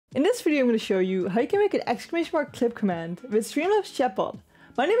In this video I'm going to show you how you can make an exclamation clip command with Streamlabs Chatbot.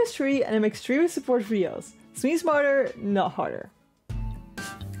 My name is Trui and I make Streamlabs support videos. It's me smarter, not harder.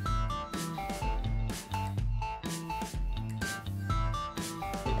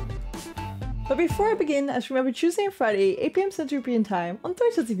 But before I begin, as remember Tuesday and Friday, 8 PM Central European Time on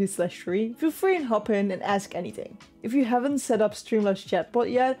twitch.tv/Trui, feel free and hop in and ask anything. If you haven't set up Streamlabs Chatbot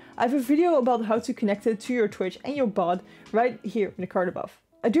yet, I have a video about how to connect it to your Twitch and your bot right here in the card above.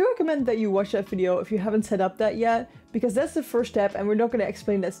 I do recommend that you watch that video if you haven't set up that yet, because that's the first step and we're not going to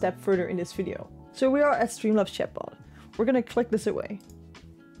explain that step further in this video. So we are at Streamlabs Chatbot. We're going to click this away.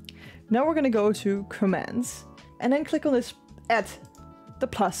 Now we're going to go to Commands and then click on this at the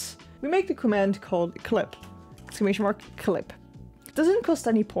plus. We make the command called clip, exclamation clip. It doesn't cost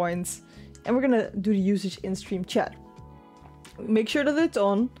any points and we're going to do the usage in stream chat. Make sure that it's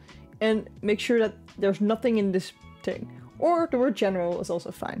on and make sure that there's nothing in this thing. Or the word general is also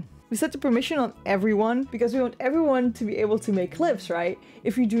fine. We set the permission on everyone because we want everyone to be able to make clips, right?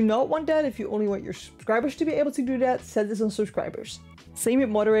 If you do not want that, if you only want your subscribers to be able to do that, set this on subscribers. Same with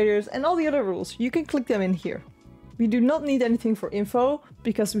moderators and all the other rules. You can click them in here. We do not need anything for info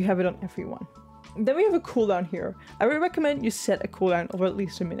because we have it on everyone. Then we have a cooldown here. I would recommend you set a cooldown of at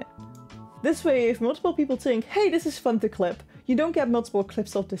least a minute. This way, if multiple people think, hey, this is fun to clip, you don't get multiple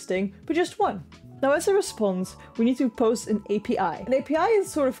clips of this thing, but just one. Now as a response, we need to post an API. An API is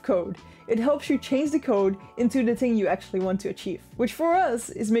sort of code. It helps you change the code into the thing you actually want to achieve, which for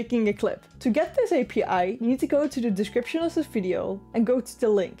us is making a clip. To get this API, you need to go to the description of this video and go to the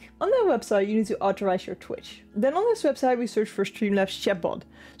link. On that website, you need to authorize your Twitch. Then on this website, we search for Streamlabs Chatbot.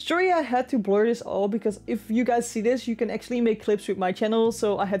 Sorry, I had to blur this all because if you guys see this, you can actually make clips with my channel,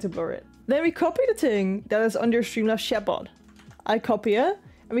 so I had to blur it. Then we copy the thing that is under Streamlabs Chatbot. I copy it,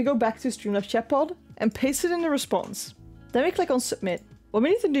 and we go back to Streamlabs Chatbot and paste it in the response. Then we click on submit. What we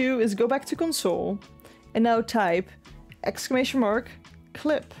need to do is go back to console and now type exclamation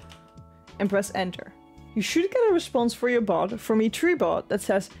clip and press enter. You should get a response for your bot from Trui bot that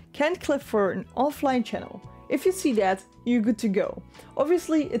says can't clip for an offline channel. If you see that, you're good to go.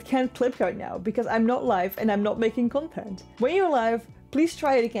 Obviously it can't clip right now because I'm not live and I'm not making content. When you're live, please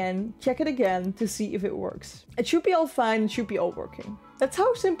try it again, check it again to see if it works. It should be all fine, it should be all working. That's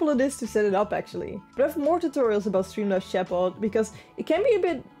how simple it is to set it up actually. But I have more tutorials about Streamlabs Chatbot because it can be a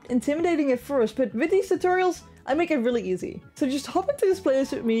bit intimidating at first, but with these tutorials, I make it really easy. So just hop into this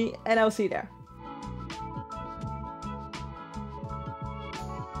playlist with me and I'll see you there.